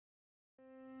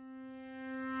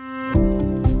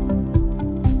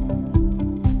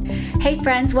Hey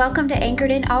friends, welcome to Anchored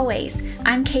in Always.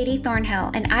 I'm Katie Thornhill,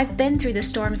 and I've been through the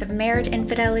storms of marriage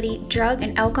infidelity, drug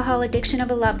and alcohol addiction of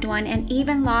a loved one, and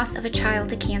even loss of a child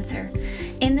to cancer.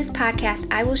 In this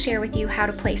podcast, I will share with you how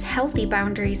to place healthy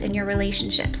boundaries in your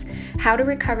relationships, how to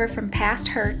recover from past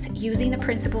hurts using the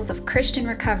principles of Christian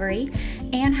recovery,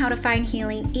 and how to find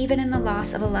healing even in the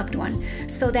loss of a loved one,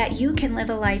 so that you can live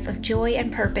a life of joy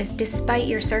and purpose despite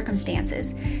your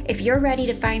circumstances. If you're ready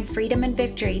to find freedom and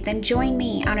victory, then join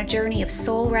me on a journey of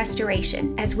soul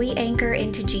restoration as we anchor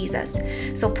into Jesus.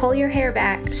 So pull your hair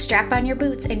back, strap on your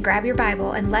boots, and grab your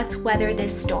Bible, and let's weather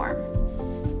this storm.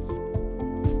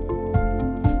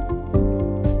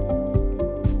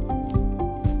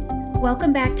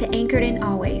 Welcome back to Anchored in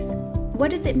Always.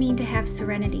 What does it mean to have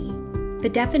serenity?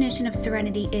 The definition of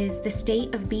serenity is the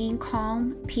state of being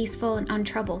calm, peaceful, and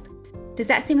untroubled. Does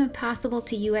that seem impossible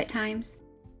to you at times?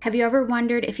 Have you ever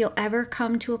wondered if you'll ever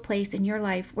come to a place in your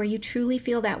life where you truly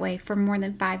feel that way for more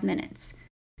than 5 minutes?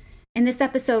 In this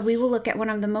episode, we will look at one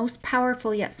of the most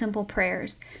powerful yet simple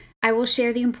prayers. I will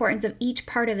share the importance of each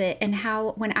part of it and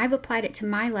how, when I've applied it to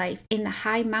my life in the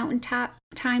high mountaintop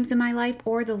times in my life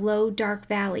or the low, dark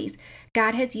valleys,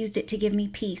 God has used it to give me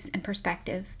peace and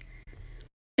perspective.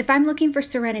 If I'm looking for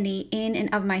serenity in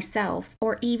and of myself,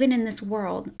 or even in this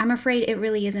world, I'm afraid it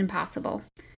really is impossible.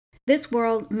 This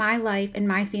world, my life, and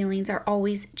my feelings are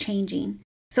always changing,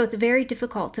 so it's very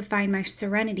difficult to find my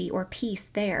serenity or peace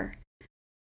there.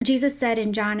 Jesus said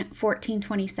in John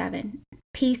 14:27,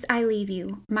 "Peace I leave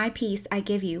you, my peace I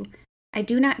give you. I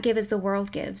do not give as the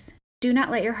world gives. Do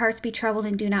not let your hearts be troubled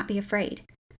and do not be afraid."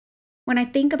 When I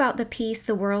think about the peace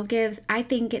the world gives, I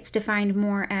think it's defined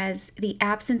more as the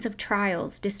absence of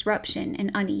trials, disruption,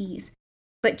 and unease.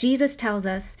 But Jesus tells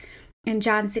us in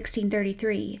John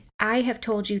 16:33, "I have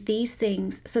told you these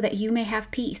things so that you may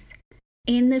have peace.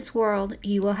 In this world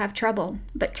you will have trouble,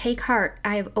 but take heart,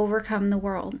 I have overcome the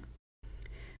world."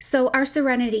 So our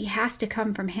serenity has to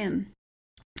come from Him.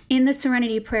 In the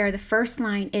serenity prayer, the first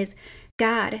line is,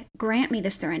 "God, grant me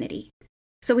the serenity."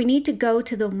 So we need to go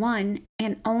to the one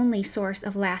and only source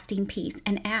of lasting peace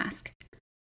and ask.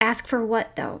 Ask for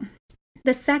what, though?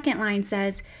 The second line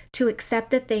says, "To accept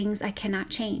the things I cannot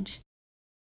change."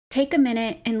 Take a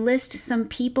minute and list some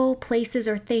people, places,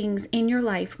 or things in your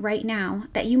life right now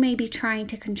that you may be trying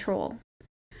to control.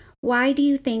 Why do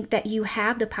you think that you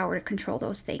have the power to control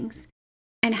those things?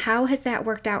 And how has that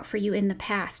worked out for you in the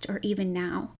past or even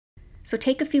now? So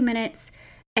take a few minutes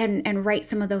and write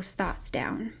some of those thoughts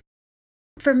down.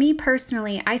 For me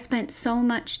personally, I spent so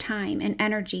much time and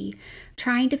energy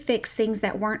trying to fix things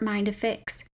that weren't mine to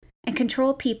fix and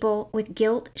control people with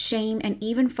guilt, shame, and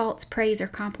even false praise or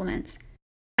compliments.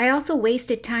 I also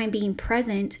wasted time being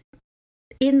present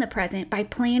in the present by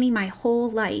planning my whole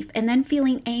life and then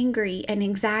feeling angry and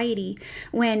anxiety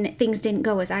when things didn't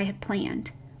go as I had planned.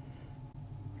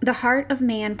 The heart of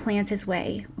man plans his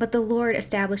way, but the Lord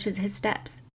establishes his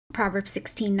steps, Proverbs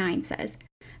 16:9 says.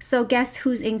 So guess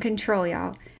who's in control,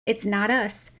 y'all? It's not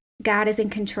us. God is in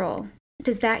control.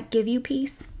 Does that give you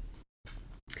peace?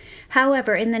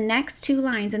 However, in the next two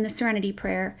lines in the Serenity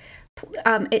Prayer,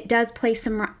 it does place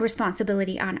some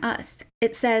responsibility on us.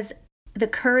 It says, "The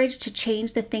courage to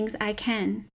change the things I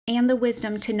can, and the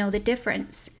wisdom to know the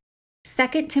difference."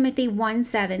 2 Timothy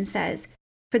 1:7 says,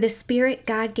 "For the Spirit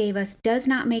God gave us does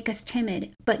not make us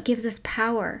timid, but gives us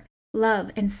power,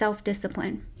 love, and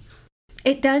self-discipline."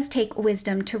 It does take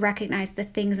wisdom to recognize the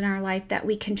things in our life that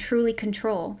we can truly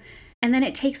control, and then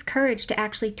it takes courage to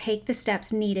actually take the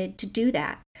steps needed to do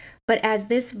that. But as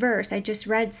this verse I just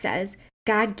read says,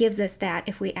 God gives us that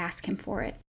if we ask Him for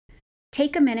it.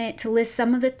 Take a minute to list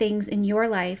some of the things in your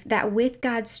life that with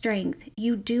God's strength,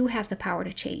 you do have the power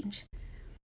to change.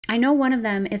 I know one of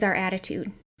them is our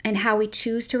attitude and how we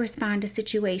choose to respond to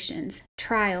situations,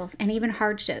 trials, and even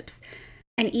hardships,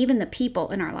 and even the people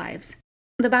in our lives.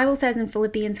 The Bible says in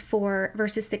Philippians 4,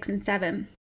 verses 6 and 7,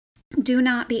 "Do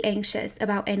not be anxious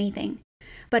about anything,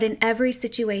 but in every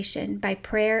situation, by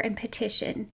prayer and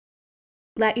petition,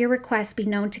 let your requests be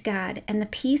known to God, and the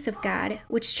peace of God,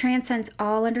 which transcends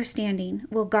all understanding,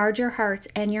 will guard your hearts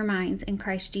and your minds in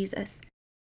Christ Jesus."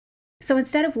 So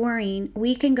instead of worrying,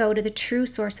 we can go to the true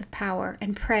source of power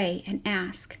and pray and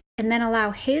ask, and then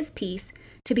allow His peace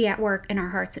to be at work in our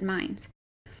hearts and minds.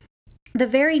 The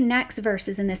very next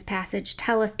verses in this passage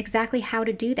tell us exactly how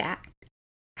to do that,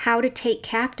 how to take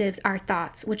captives our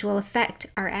thoughts, which will affect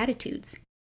our attitudes.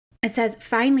 It says,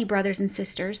 "Finally, brothers and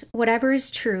sisters, whatever is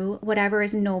true, whatever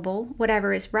is noble,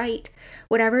 whatever is right,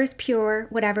 whatever is pure,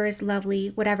 whatever is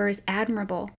lovely, whatever is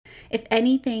admirable, if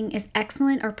anything is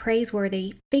excellent or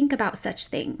praiseworthy, think about such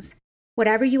things.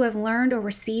 Whatever you have learned or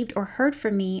received or heard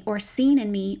from me or seen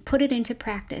in me, put it into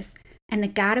practice, and the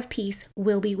God of peace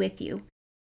will be with you.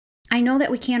 I know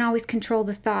that we can't always control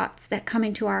the thoughts that come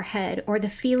into our head or the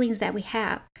feelings that we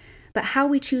have, but how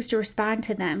we choose to respond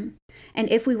to them, and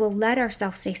if we will let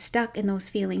ourselves stay stuck in those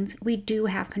feelings, we do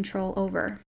have control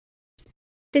over.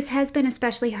 This has been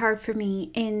especially hard for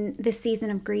me in this season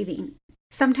of grieving.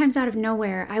 Sometimes out of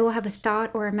nowhere, I will have a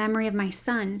thought or a memory of my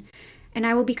son, and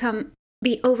I will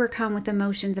be overcome with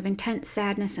emotions of intense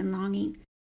sadness and longing.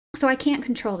 So I can't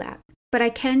control that, but I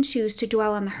can choose to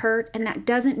dwell on the hurt, and that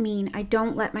doesn't mean I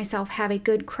don't let myself have a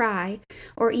good cry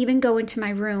or even go into my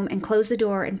room and close the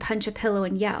door and punch a pillow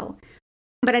and yell.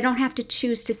 But I don't have to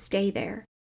choose to stay there.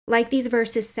 Like these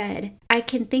verses said, I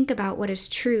can think about what is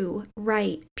true,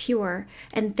 right, pure,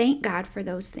 and thank God for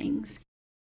those things.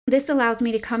 This allows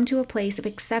me to come to a place of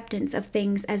acceptance of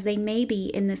things as they may be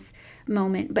in this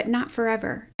moment, but not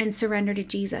forever, and surrender to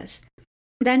Jesus.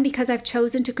 Then, because I've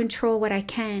chosen to control what I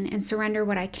can and surrender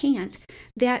what I can't,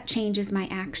 that changes my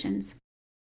actions.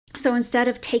 So instead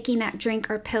of taking that drink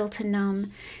or pill to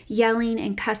numb, yelling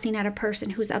and cussing at a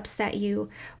person who's upset you,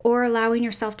 or allowing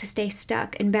yourself to stay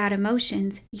stuck in bad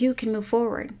emotions, you can move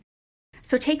forward.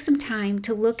 So take some time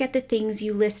to look at the things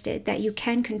you listed that you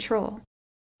can control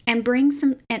and bring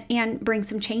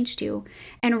some change to,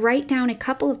 and write down a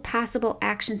couple of possible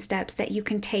action steps that you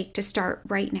can take to start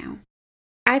right now.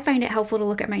 I find it helpful to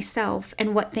look at myself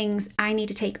and what things I need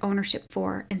to take ownership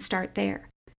for and start there.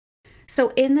 So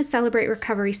in the Celebrate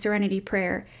Recovery Serenity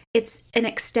Prayer, it's an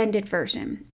extended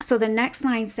version. So the next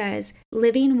line says,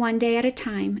 living one day at a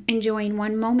time, enjoying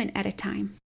one moment at a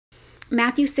time.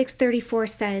 Matthew 6:34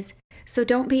 says, so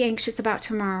don't be anxious about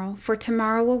tomorrow, for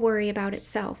tomorrow will worry about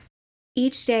itself.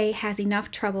 Each day has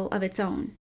enough trouble of its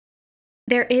own.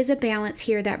 There is a balance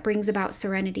here that brings about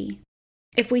serenity.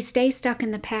 If we stay stuck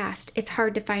in the past, it's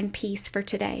hard to find peace for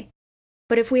today.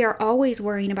 But if we are always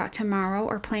worrying about tomorrow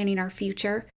or planning our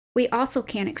future, we also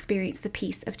can experience the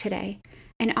peace of today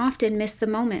and often miss the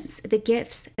moments, the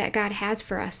gifts that God has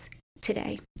for us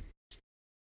today.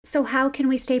 So how can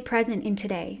we stay present in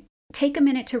today? Take a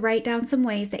minute to write down some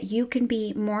ways that you can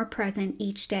be more present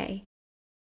each day.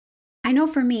 I know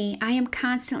for me, I am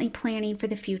constantly planning for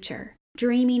the future,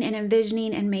 dreaming and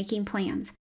envisioning and making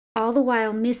plans, all the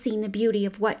while missing the beauty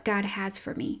of what God has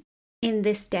for me in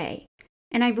this day.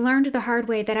 And I've learned the hard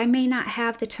way that I may not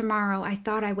have the tomorrow I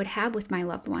thought I would have with my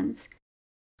loved ones.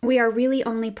 We are really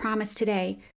only promised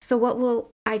today, so what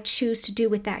will I choose to do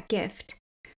with that gift?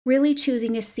 Really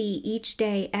choosing to see each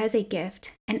day as a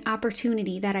gift, an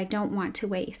opportunity that I don't want to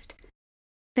waste.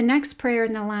 The next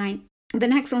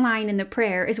line in the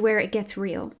prayer is where it gets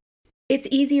real. It's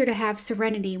easier to have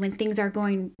serenity when things are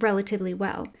going relatively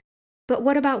well. But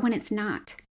what about when it's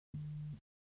not?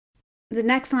 The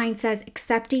next line says,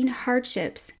 accepting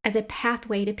hardships as a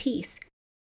pathway to peace.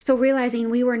 So realizing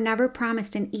we were never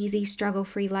promised an easy,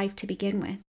 struggle-free life to begin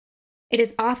with. It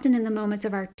is often in the moments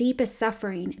of our deepest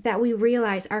suffering that we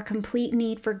realize our complete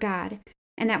need for God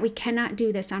and that we cannot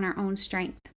do this on our own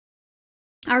strength.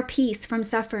 Our peace from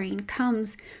suffering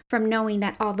comes from knowing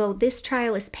that although this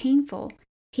trial is painful,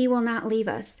 He will not leave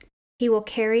us. He will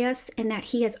carry us, and that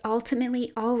He has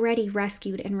ultimately already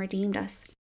rescued and redeemed us.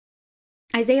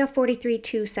 Isaiah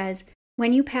 43:2 says,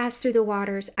 when you pass through the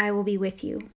waters, I will be with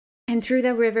you, and through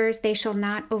the rivers they shall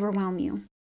not overwhelm you.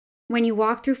 When you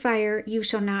walk through fire, you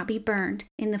shall not be burned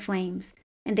in the flames,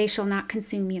 and they shall not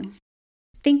consume you.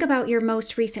 Think about your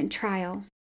most recent trial.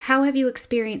 How have you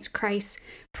experienced Christ's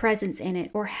presence in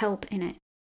it or help in it?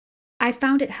 I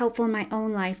found it helpful in my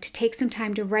own life to take some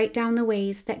time to write down the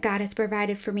ways that God has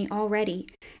provided for me already,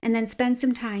 and then spend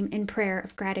some time in prayer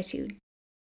of gratitude.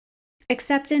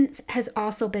 Acceptance has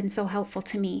also been so helpful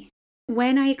to me.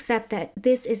 When I accept that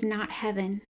this is not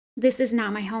heaven, this is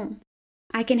not my home,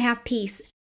 I can have peace,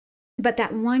 but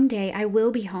that one day I will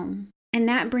be home, and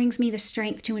that brings me the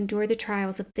strength to endure the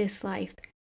trials of this life.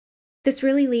 This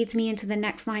really leads me into the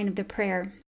next line of the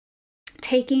prayer.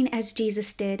 Taking as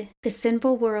Jesus did, the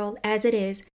sinful world as it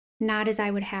is, not as I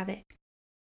would have it.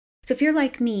 So if you're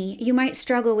like me, you might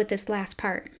struggle with this last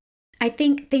part. I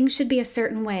think things should be a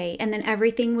certain way, and then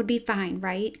everything would be fine,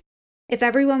 right? If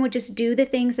everyone would just do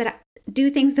things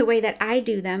the way that I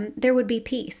do them, there would be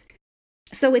peace.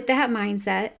 So with that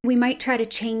mindset, we might try to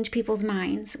change people's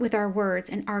minds with our words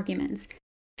and arguments,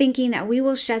 thinking that we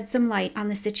will shed some light on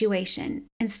the situation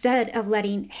instead of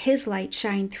letting His light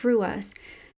shine through us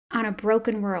on a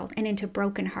broken world and into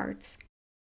broken hearts.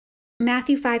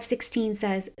 Matthew 5:16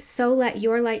 says, so let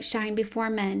your light shine before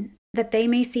men, that they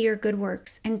may see your good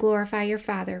works and glorify your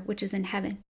Father which is in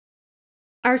heaven.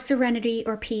 Our serenity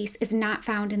or peace is not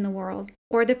found in the world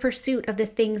or the pursuit of the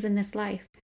things in this life,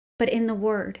 but in the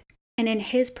Word and in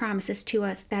His promises to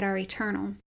us that are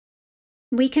eternal.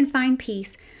 We can find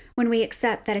peace when we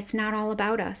accept that it's not all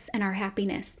about us and our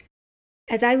happiness.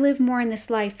 As I live more in this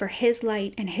life for His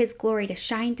light and His glory to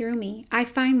shine through me, I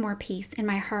find more peace in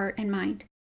my heart and mind.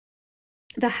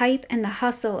 The hype and the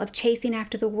hustle of chasing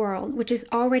after the world, which is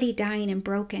already dying and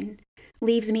broken,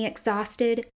 leaves me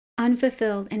exhausted,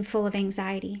 unfulfilled, and full of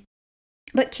anxiety.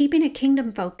 But keeping a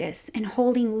kingdom focus and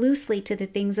holding loosely to the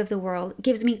things of the world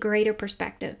gives me greater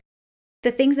perspective.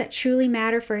 The things that truly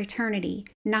matter for eternity,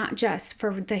 not just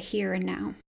for the here and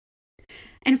now.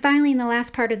 And finally, in the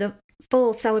last part of the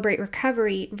full Celebrate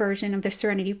Recovery version of the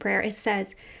Serenity Prayer, it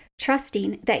says,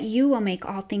 trusting that you will make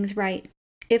all things right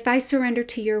if I surrender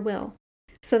to your will,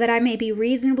 so that I may be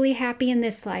reasonably happy in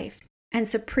this life and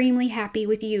supremely happy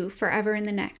with you forever in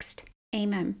the next.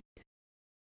 Amen.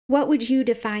 What would you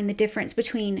define the difference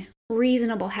between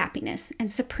reasonable happiness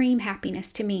and supreme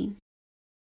happiness to mean?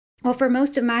 Well, for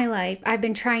most of my life, I've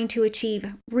been trying to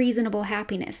achieve reasonable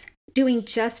happiness, doing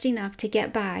just enough to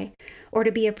get by or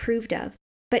to be approved of,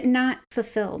 but not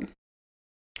fulfilled.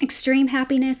 Extreme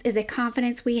happiness is a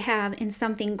confidence we have in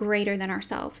something greater than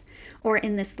ourselves or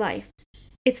in this life.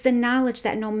 It's the knowledge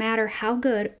that no matter how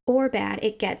good or bad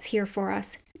it gets here for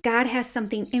us, God has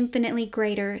something infinitely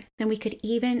greater than we could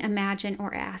even imagine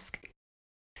or ask.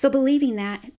 So believing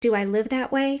that, do I live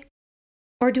that way?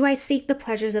 Or do I seek the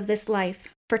pleasures of this life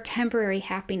for temporary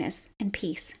happiness and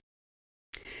peace?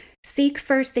 Seek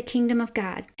first the kingdom of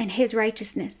God and His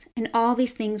righteousness, and all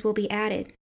these things will be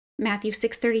added. Matthew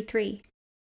 6:33.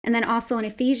 And then also in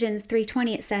Ephesians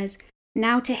 3:20 it says,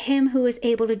 now to Him who is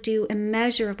able to do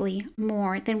immeasurably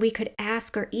more than we could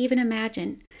ask or even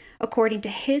imagine, according to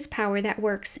His power that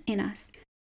works in us.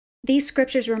 These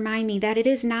scriptures remind me that it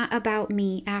is not about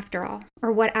me after all, or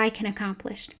what I can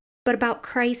accomplish, but about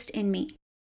Christ in me,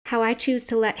 how I choose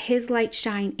to let His light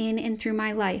shine in and through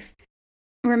my life,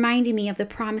 reminding me of the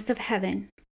promise of heaven,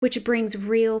 which brings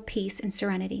real peace and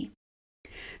serenity.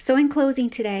 So in closing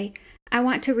today, I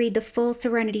want to read the full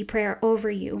Serenity Prayer over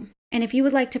you. And if you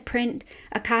would like to print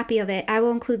a copy of it, I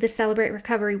will include the Celebrate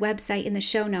Recovery website in the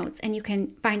show notes, and you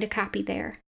can find a copy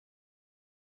there.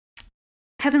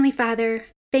 Heavenly Father,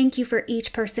 thank you for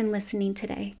each person listening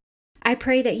today. I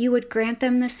pray that you would grant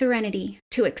them the serenity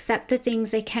to accept the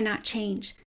things they cannot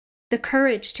change, the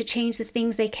courage to change the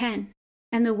things they can,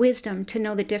 and the wisdom to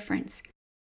know the difference.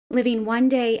 Living one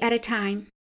day at a time,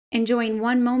 enjoying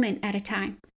one moment at a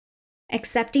time,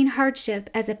 accepting hardship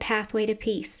as a pathway to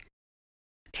peace,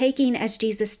 taking, as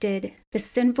Jesus did, the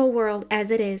sinful world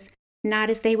as it is, not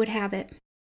as they would have it,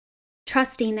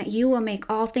 trusting that you will make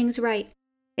all things right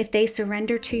if they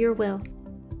surrender to your will,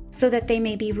 so that they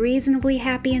may be reasonably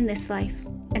happy in this life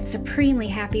and supremely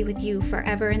happy with you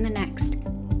forever in the next.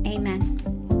 Amen.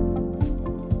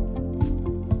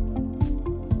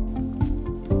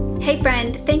 Hey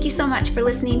friend, thank you so much for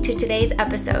listening to today's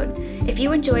episode. If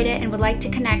you enjoyed it and would like to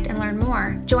connect and learn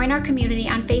more, join our community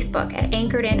on Facebook at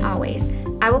Anchored In Always.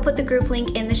 I will put the group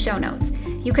link in the show notes.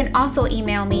 You can also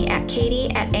email me at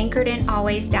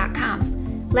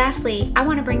katie@anchoredinalways.com. Lastly, I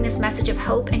want to bring this message of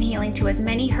hope and healing to as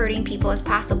many hurting people as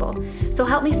possible. So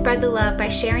help me spread the love by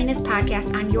sharing this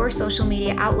podcast on your social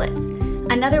media outlets.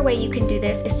 Another way you can do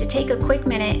this is to take a quick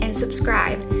minute and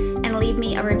subscribe and leave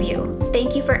me a review.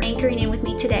 Thank you for anchoring in with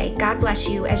me today. God bless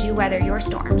you as you weather your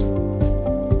storms.